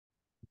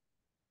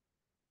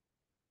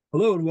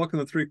Hello and welcome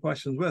to Three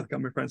Questions With.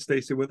 Got my friend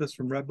Stacie with us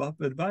from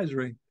REVUP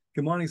Advisory.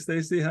 Good morning,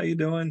 Stacie. How you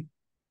doing?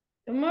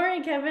 Good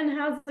morning, Kevin.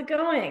 How's it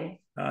going?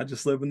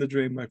 Just living the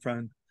dream, my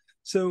friend.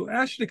 So, I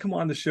asked you to come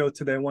on the show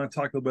today. I want to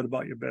talk a little bit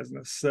about your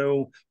business.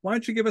 So, why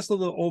don't you give us a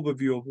little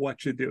overview of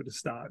what you do to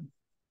start?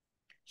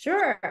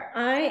 Sure.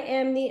 I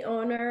am the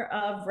owner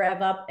of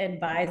RevUp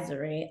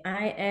Advisory.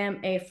 I am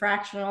a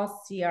fractional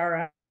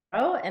CRO.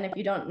 And if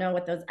you don't know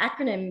what those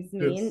acronyms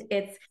Yes. mean,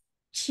 it's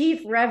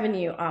Chief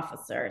Revenue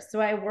Officer.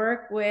 So I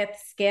work with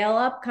scale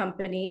up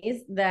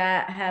companies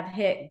that have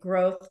hit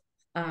growth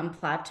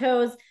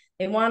plateaus.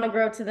 They want to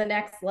grow to the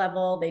next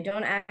level. They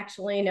don't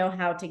actually know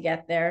how to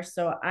get there.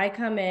 So I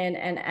come in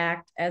and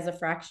act as a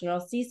fractional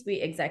C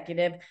suite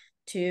executive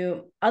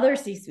to other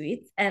C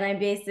suites, and I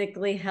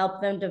basically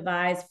help them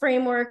devise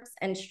frameworks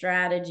and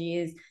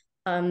strategies,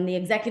 the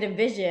executive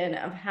vision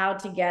of how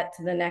to get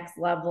to the next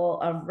level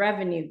of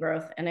revenue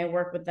growth. And I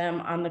work with them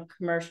on the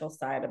commercial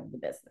side of the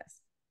business.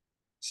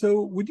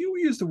 So, would you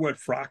use the word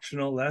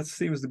fractional? That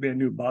seems to be a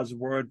new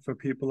buzzword for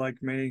people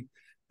like me.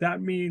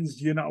 That means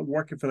you're not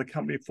working for the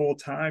company full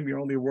time. You're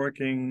only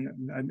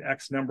working an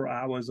X number of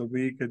hours a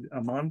week,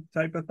 a month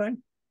type of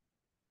thing.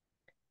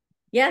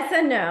 Yes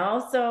and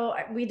no. So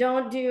we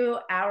don't do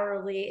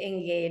hourly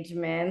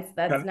engagements.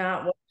 That's Okay.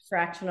 not what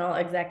fractional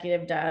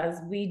executive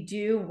does. We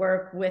do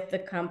work with the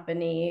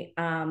company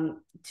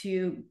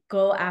to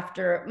go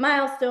after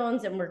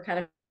milestones, and we're kind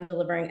of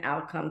delivering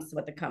outcomes to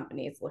what the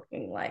company is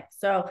looking like.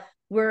 So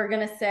we're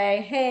going to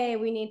say, hey,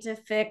 we need to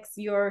fix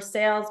your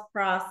sales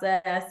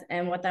process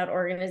and what that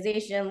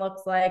organization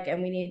looks like.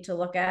 And we need to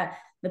look at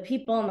the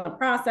people and the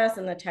process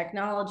and the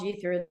technology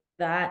through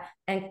that.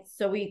 And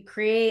so we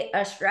create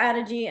a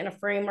strategy and a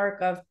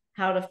framework of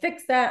how to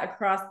fix that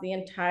across the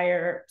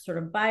entire sort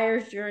of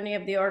buyer's journey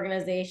of the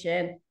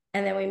organization.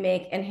 And then we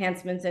make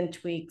enhancements and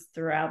tweaks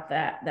throughout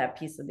that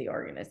piece of the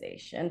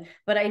organization.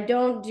 But I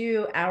don't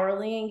do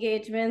hourly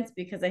engagements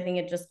because I think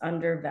it just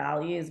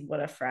undervalues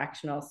what a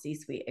fractional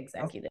C-suite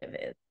executive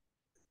is.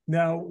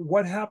 Now,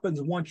 what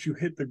happens once you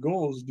hit the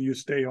goals? Do you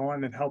stay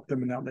on and help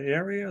them in other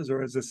areas,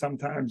 or is it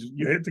sometimes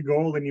you hit the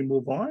goal and you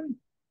move on?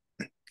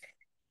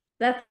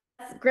 That's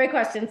a great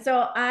question.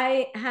 So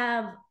I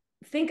have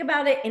think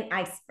about it in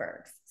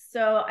icebergs.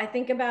 So I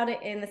think about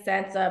it in the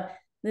sense of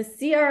the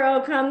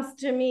CRO comes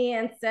to me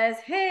and says,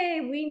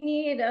 "Hey, we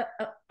need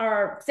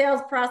our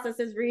sales process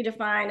is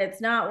redefined.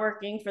 It's not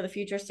working for the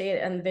future state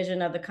and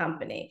vision of the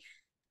company."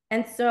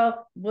 And so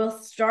we'll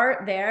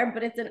start there,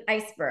 but it's an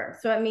iceberg.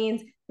 So it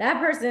means that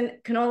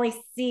person can only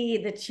see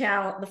the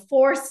challenge, the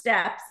four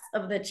steps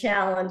of the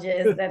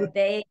challenges that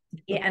they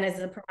see and is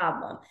a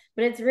problem.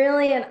 But it's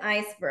really an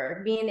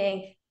iceberg,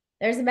 meaning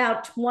there's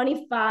about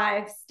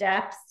 25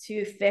 steps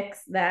to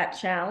fix that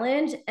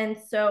challenge. And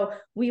so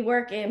we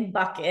work in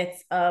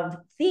buckets of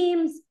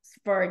themes.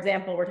 For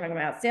example, we're talking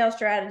about sales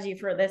strategy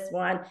for this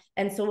one.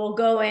 And so we'll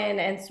go in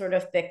and sort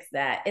of fix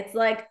that. It's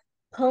like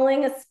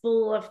pulling a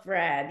spool of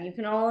thread. You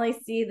can only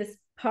see this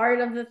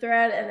part of the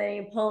thread, and then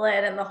you pull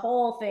it and the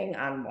whole thing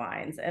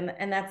unwinds. And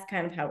that's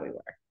kind of how we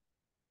work.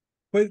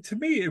 But to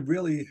me, it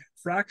really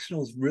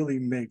fractionals really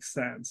make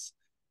sense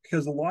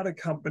because a lot of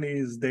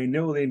companies they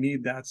know they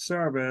need that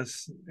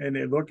service and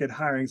they look at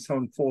hiring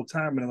someone full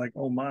time and they're like,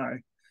 oh my,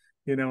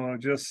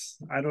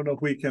 just I don't know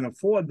if we can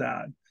afford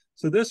that.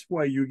 So this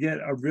way you get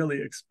a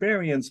really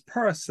experienced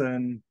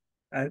person,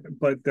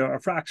 but they're a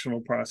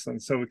fractional person.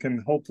 So it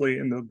can hopefully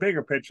in the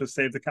bigger picture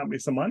save the company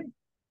some money.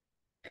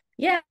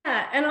 Yeah.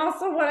 And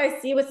also, what I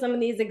see with some of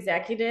these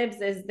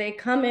executives is they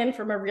come in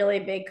from a really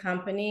big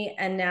company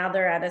and now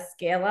they're at a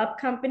scale up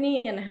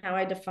company. And how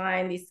I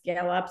define these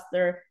scale ups,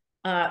 they're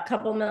a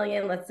couple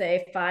million, let's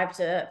say 5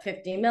 to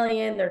 50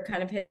 million. They're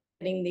kind of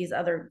hitting these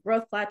other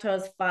growth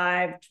plateaus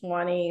 5,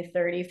 20,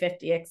 30,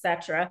 50,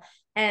 etc.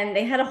 And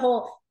they had a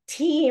whole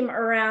team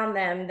around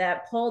them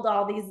that pulled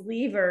all these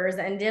levers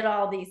and did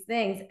all these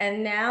things.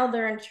 And now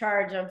they're in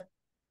charge of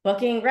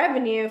booking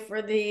revenue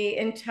for the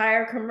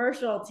entire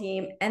commercial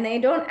team, and they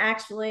don't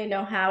actually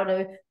know how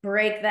to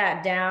break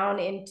that down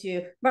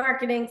into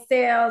marketing,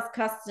 sales,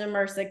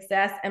 customer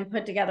success, and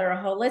put together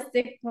a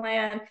holistic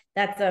plan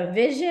that's a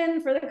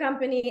vision for the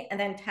company and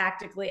then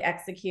tactically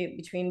execute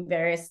between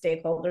various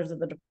stakeholders of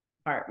the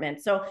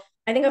department. So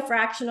I think a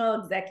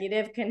fractional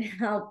executive can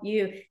help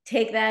you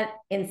take that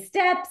in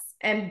steps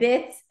and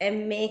bits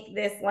and make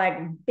this like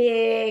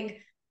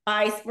big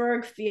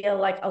iceberg feel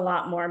like a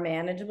lot more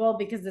manageable,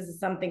 because this is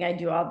something I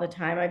do all the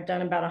time. I've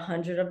done about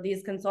 100 of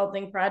these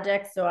consulting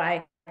projects. So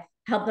I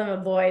help them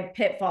avoid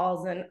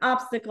pitfalls and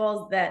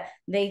obstacles that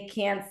they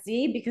can't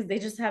see because they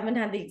just haven't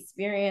had the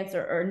experience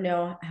or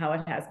know how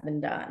it has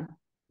been done.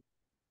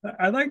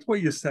 I liked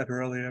what you said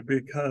earlier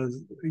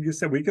because you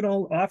said we can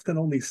often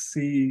only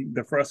see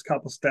the first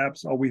couple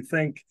steps, or we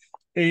think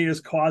A is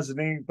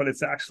causing, but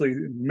it's actually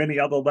many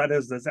other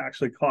letters that's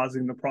actually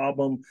causing the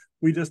problem.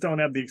 We just don't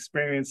have the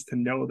experience to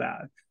know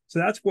that. So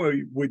that's where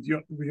with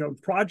your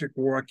project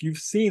work, you've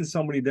seen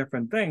so many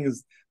different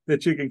things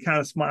that you can kind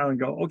of smile and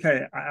go,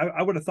 okay,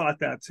 I would have thought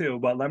that too,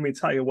 but let me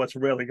tell you what's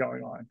really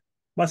going on.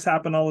 Must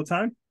happen all the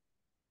time.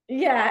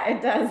 Yeah,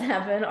 it does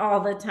happen all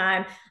the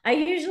time. I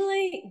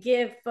usually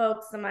give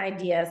folks some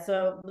ideas.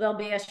 So there'll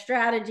be a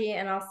strategy,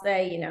 and I'll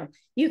say,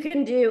 you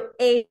can do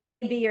A,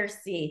 B, or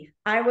C.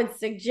 I would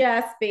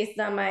suggest, based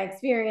on my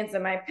experience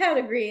and my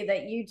pedigree,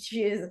 that you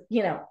choose,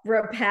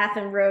 road path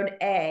and road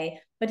A.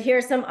 But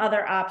here's some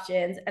other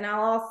options. And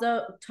I'll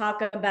also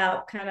talk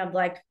about kind of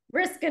like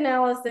risk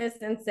analysis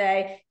and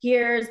say,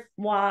 here's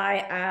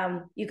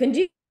why you can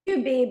do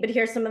B, but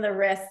here's some of the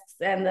risks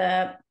and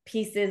the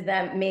pieces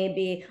that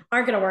maybe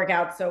aren't going to work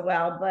out so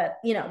well, but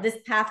this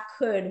path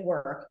could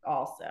work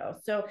also.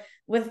 So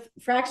with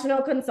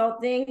fractional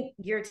consulting,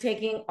 you're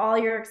taking all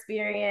your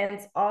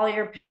experience, all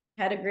your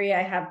pedigree.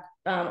 I have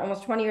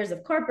almost 20 years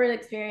of corporate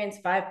experience,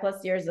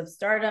 5+ years of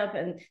startup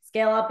and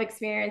scale up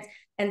experience,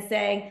 and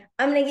saying,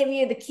 I'm going to give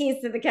you the keys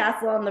to the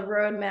castle on the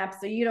roadmap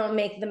so you don't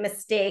make the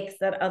mistakes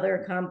that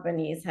other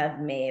companies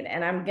have made.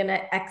 And I'm going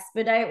to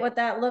expedite what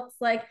that looks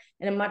like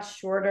in a much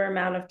shorter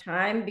amount of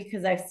time,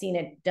 because I've seen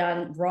it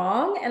done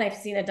wrong and I've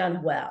seen it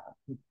done well.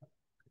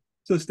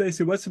 So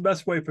Stacie, what's the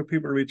best way for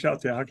people to reach out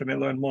to you? How can they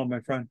learn more,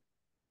 my friend?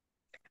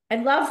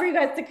 I'd love for you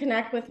guys to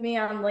connect with me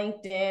on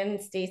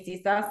LinkedIn,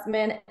 Stacie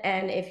Sussman.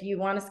 And if you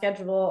want to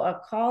schedule a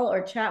call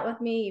or chat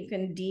with me, you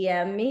can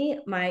DM me.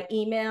 My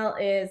email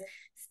is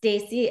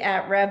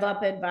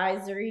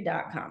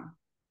stacie@revupadvisory.com.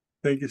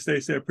 Thank you,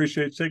 Stacie. I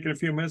appreciate you taking a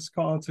few minutes to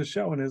call into the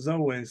show. And as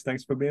always,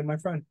 thanks for being my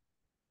friend.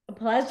 A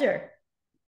pleasure.